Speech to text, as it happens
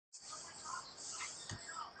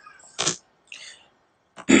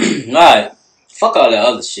Alright, fuck all that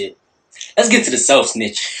other shit. Let's get to the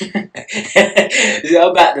self-snitch.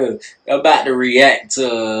 I'm about to react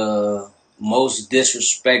to most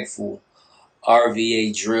disrespectful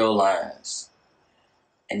RVA drill lines.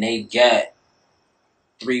 And they got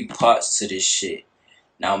 3 parts to this shit.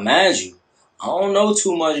 Now, mind you, I don't know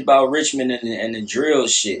too much about Richmond and the drill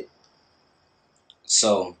shit.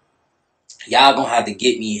 So, y'all gonna have to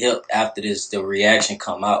get me hip after the reaction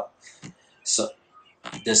come out. So,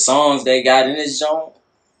 the songs they got in this joint: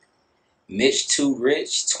 Mitch Too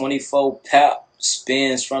Rich, 24 Pap,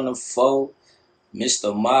 Spins from the Foe,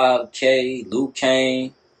 Mr. Mob K, Luke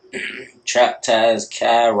Kane, Trap Taz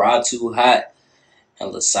Kai, Rod Too Hot,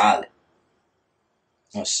 and La Solid.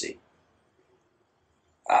 Let's see.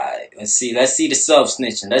 Alright, let's see the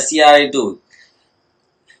self-snitching. Let's see how they do it.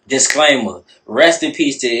 Disclaimer: rest in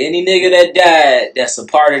peace to any nigga that died that's a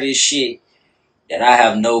part of this shit that I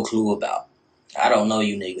have no clue about. I don't know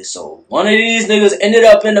you niggas. So one of these niggas ended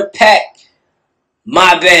up in the pack.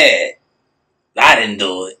 My bad. I didn't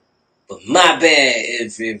do it. But my bad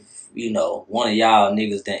if you know, one of y'all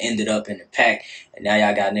niggas that ended up in the pack and now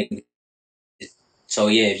y'all got niggas. So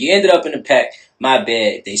yeah, if you ended up in the pack, my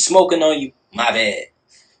bad. If they smoking on you, my bad.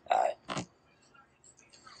 Alright.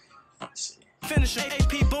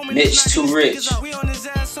 Mitch Too Rich. We on his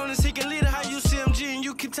ass on his he can lead how you CMG and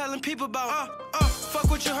you keep telling people about fuck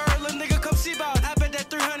what you heard, little nigga come see about. I bet that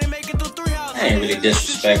 300 make it through 3 houses. I ain't really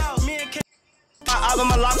disrespectful.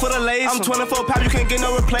 I'm a lock with a lace. I'm 24 Pap, you can't get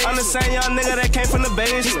no replace. I'm the same young nigga that came from the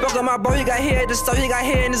base. He spoke on my bro, he got hair at the stove, he got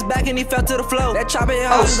hair in his back and he fell to the floor. That chopper hit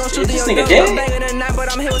hard, gon' shoot the young nigga. I'm banging at night,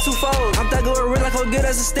 but I'm here with 2 foes. I'm thugging with real like a good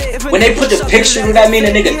as a stick. When they put the picture, do that mean a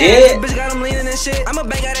nigga dead? Bitch got him leaning and shit. I'm a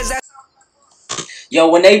bang at his ass. Yo,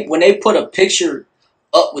 when they put a picture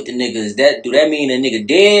up with the niggas, do that mean a nigga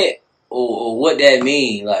dead? Or what that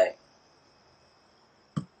mean? Like,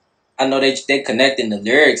 I know they connecting the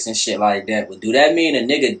lyrics and shit like that, but do that mean a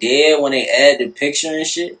nigga dead when they add the picture and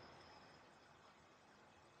shit?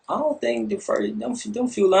 I don't think them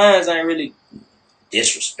few lines ain't really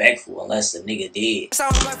disrespectful unless a nigga dead.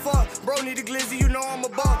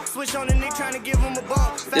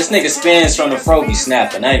 This nigga Spins from the Fro be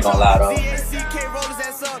snapping, I ain't gonna lie though.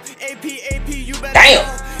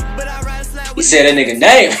 Damn! He said that nigga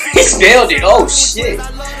name. He spelled it. Oh shit.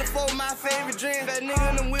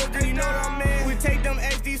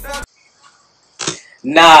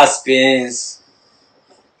 Nah, Spins.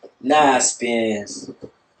 Nah, Spins.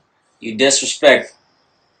 You disrespectful.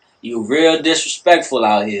 You real disrespectful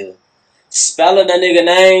out here. Spelling a nigga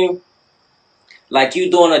name like you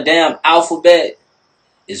doing a damn alphabet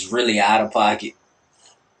is really out of pocket.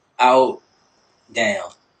 Out. Damn.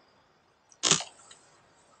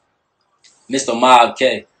 Mr. Mob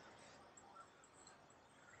K.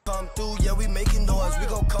 Come through, yeah, we making noise. We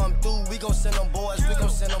gon' come through, we gon' send them boys, we gon'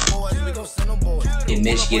 send them boys, we gon' send them boys. Did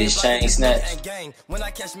Mitch get his chain snatched? When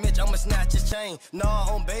I catch Mitch, I'ma snatch his chain. Nah,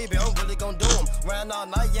 home baby, I'm really gon' do him. Round all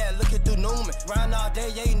night, yeah, looking through Newman. Round all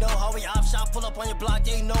day, yeah, you know how we op shot, pull up on your block,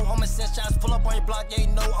 yeah, you know I'ma send shots, pull up on your block, yeah, you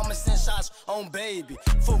know I'ma send shots on baby.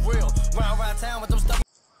 For real, round town with them stuff.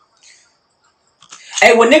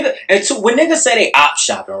 Hey, when niggas say they op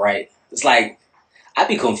shopping, right? It's like, I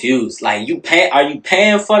be confused. Like, are you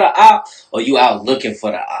paying for the op or you out looking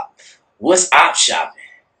for the op? What's op shopping?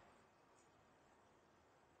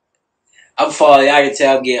 I can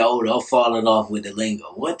tell I'm getting older. I'm falling off with the lingo.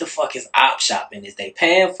 What the fuck is op shopping? Is they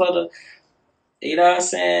paying for the, you know what I'm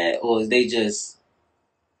saying? Or is they just,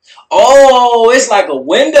 oh, it's like a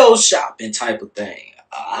window shopping type of thing.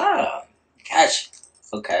 Ah, gotcha.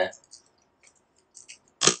 Okay.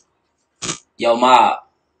 Yo, Mob.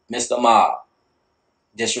 Mr. Mob.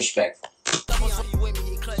 Disrespectful.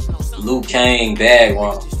 Luke Kane, bag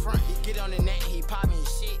wrong.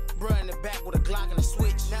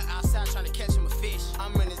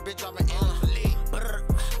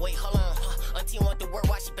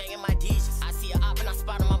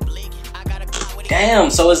 Damn,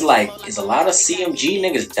 so it's like, is a lot of CMG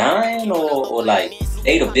niggas dying or like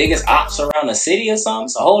they the biggest ops around the city or something?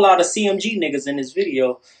 It's a whole lot of CMG niggas in this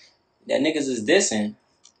video that niggas is dissing.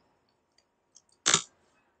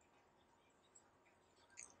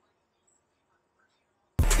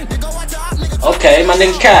 Okay, my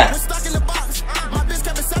nigga Kai.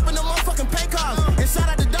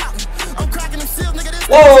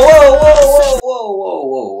 Whoa, whoa, whoa, whoa,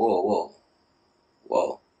 whoa, whoa,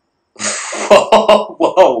 whoa, whoa, whoa,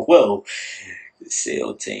 whoa, whoa. The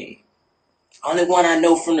SEAL team. Only one I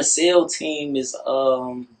know from the SEAL team is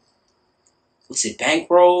what's it,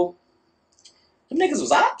 Bankroll? Them niggas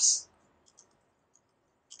was ops.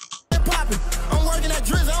 I'm working at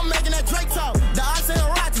Drizzy, I'm making that Drake talk. The ops ain't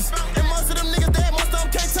righteous.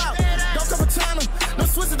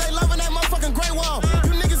 fucking great wall.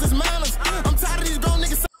 You niggas is manners. I'm tired of these grown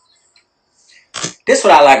niggas. This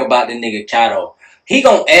what I like about the nigga Kato. He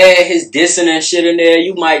gonna add his dissing and shit in there.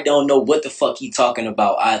 You might don't know what the fuck he talking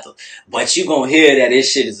about either. But you gonna hear that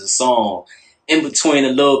this shit is a song. In between a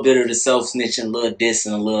little bit of the self-snitching, a little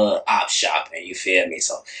dissing, a little op shopping. You feel me?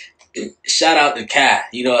 So shout out to Kai.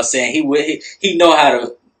 You know what I'm saying? He know how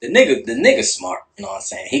to. The nigga smart. You know what I'm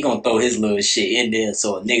saying? He gonna throw his little shit in there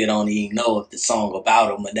so a nigga don't even know if the song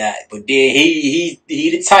about him or not. But then he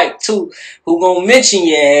the type too who gonna mention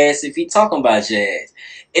your ass if he talking about your ass.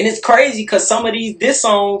 And it's crazy because some of this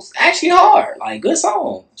songs actually hard. Like good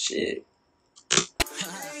songs. Shit.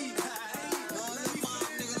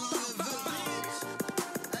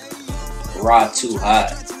 Raw too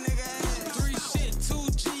hot.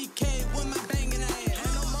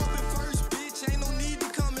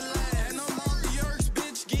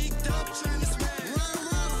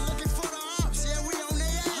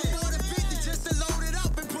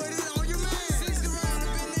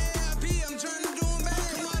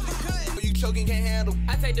 Choking can't handle.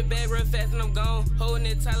 I take the bag real fast and I'm gone. Holding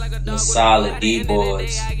it tight like a dog. Solid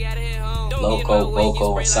D-boys. Loco,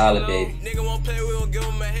 Boco, and Solid Baby. Nigga won't play, we gon' give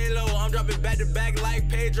him a halo. I'm dropping back to back like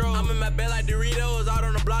Pedro. I'm in my bed like Doritos. Out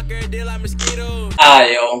on the block every day like mosquitoes.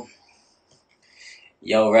 Yo.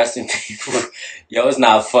 Yo, rest in peace. Yo, it's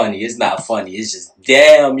not funny. It's not funny. It's just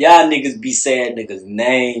damn, y'all niggas be saying niggas'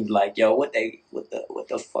 names like yo, what the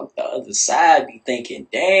fuck the other side be thinking?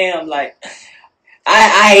 Damn, like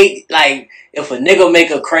I hate, like, if a nigga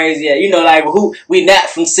make a crazy, you know, like, who, we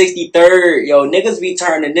not from 63rd, yo, niggas be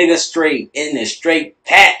turning niggas straight in the straight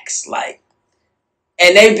packs, like,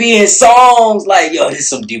 and they be in songs, like, yo, this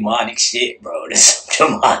some demonic shit, bro, this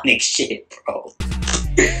some demonic shit, bro.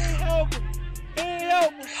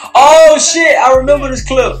 Oh, shit, I remember this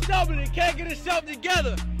clip. Can't get himself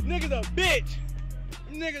together. Niggas a bitch.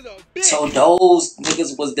 Niggas a bitch. So those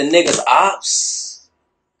niggas was the niggas ops?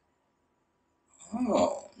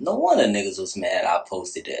 Oh, no wonder niggas was mad I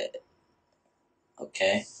posted that.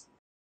 Okay.